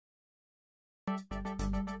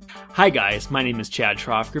Hi guys, my name is Chad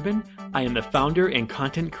Trofgruben. I am the founder and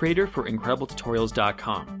content creator for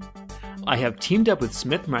IncredibleTutorials.com. I have teamed up with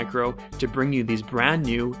Smith Micro to bring you these brand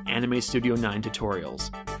new Anime Studio 9 tutorials.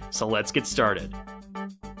 So let's get started.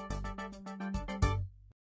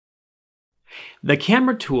 The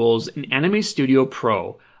camera tools in Anime Studio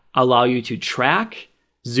Pro allow you to track,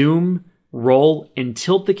 zoom, roll, and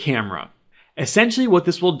tilt the camera. Essentially what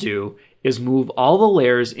this will do is move all the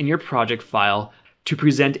layers in your project file to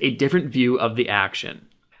present a different view of the action.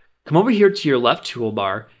 Come over here to your left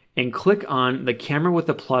toolbar and click on the camera with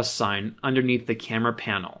the plus sign underneath the camera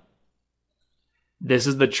panel. This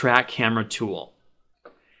is the track camera tool.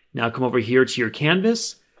 Now come over here to your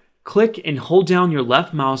canvas, click and hold down your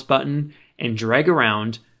left mouse button and drag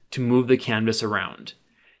around to move the canvas around.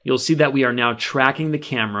 You'll see that we are now tracking the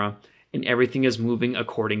camera and everything is moving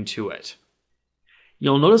according to it.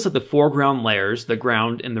 You'll notice that the foreground layers, the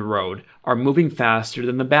ground and the road, are moving faster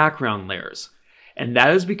than the background layers. And that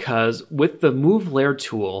is because with the Move Layer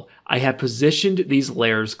tool, I have positioned these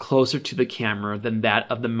layers closer to the camera than that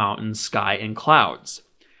of the mountain, sky, and clouds.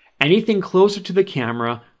 Anything closer to the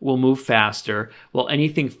camera will move faster, while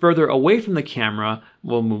anything further away from the camera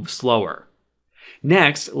will move slower.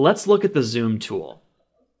 Next, let's look at the Zoom tool.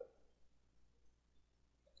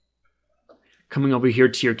 Coming over here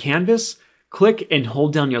to your canvas, click and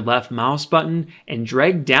hold down your left mouse button and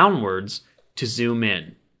drag downwards to zoom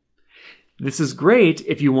in. This is great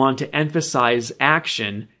if you want to emphasize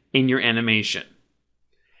action in your animation.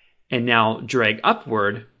 And now drag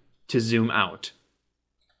upward to zoom out.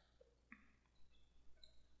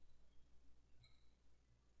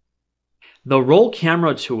 The Roll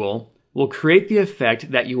Camera tool will create the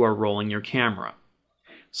effect that you are rolling your camera.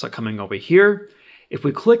 So coming over here, if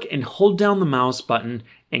we click and hold down the mouse button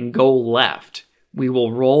and go left, we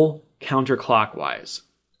will roll counterclockwise.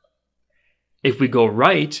 If we go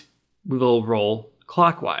right, we will roll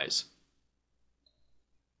clockwise.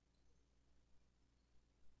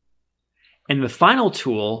 And the final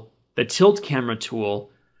tool, the Tilt Camera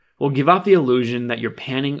tool, will give off the illusion that you're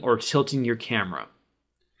panning or tilting your camera.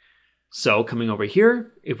 So coming over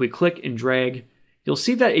here, if we click and drag, you'll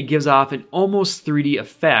see that it gives off an almost 3D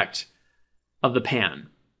effect of the pan.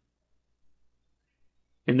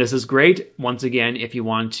 And this is great, once again, if you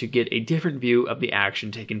want to get a different view of the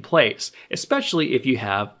action taking place, especially if you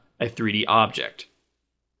have a 3D object.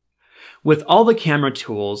 With all the camera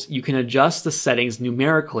tools, you can adjust the settings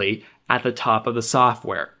numerically at the top of the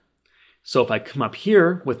software. So if I come up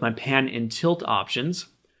here with my pan and tilt options,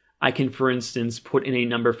 I can, for instance, put in a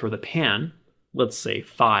number for the pan, let's say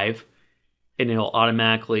 5, and it'll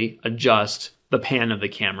automatically adjust the pan of the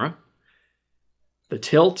camera, the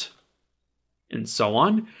tilt, and so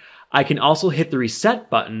on. I can also hit the reset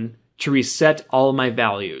button to reset all of my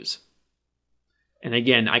values. And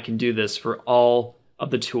again, I can do this for all of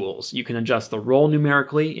the tools. You can adjust the roll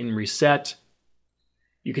numerically in reset.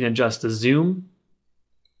 You can adjust the zoom.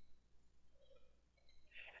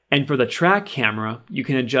 And for the track camera, you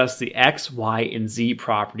can adjust the X, Y, and Z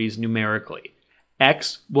properties numerically.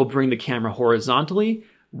 X will bring the camera horizontally,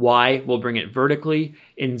 Y will bring it vertically,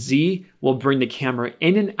 and Z will bring the camera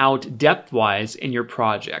in and out depth-wise in your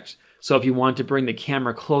project. So if you want to bring the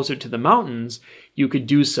camera closer to the mountains, you could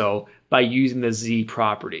do so by using the Z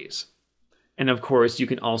properties. And of course, you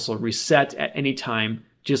can also reset at any time,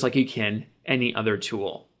 just like you can any other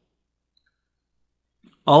tool.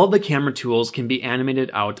 All of the camera tools can be animated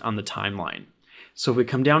out on the timeline. So if we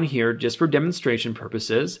come down here just for demonstration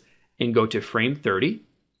purposes and go to frame 30,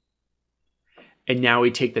 and now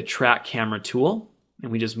we take the track camera tool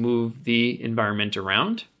and we just move the environment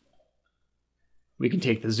around. We can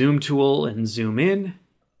take the zoom tool and zoom in.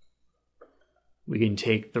 We can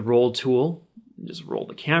take the roll tool and just roll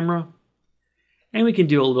the camera. And we can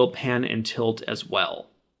do a little pan and tilt as well.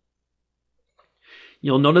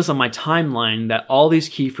 You'll notice on my timeline that all these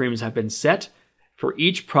keyframes have been set for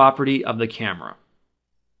each property of the camera.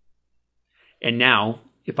 And now,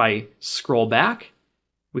 if I scroll back,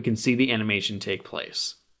 we can see the animation take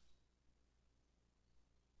place.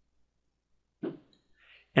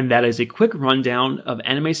 And that is a quick rundown of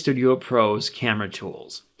Anime Studio Pro's camera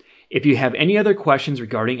tools. If you have any other questions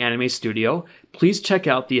regarding Anime Studio, please check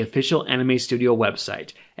out the official Anime Studio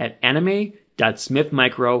website at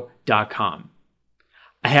anime.smithmicro.com.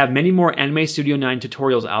 I have many more Anime Studio 9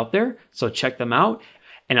 tutorials out there, so check them out,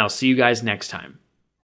 and I'll see you guys next time.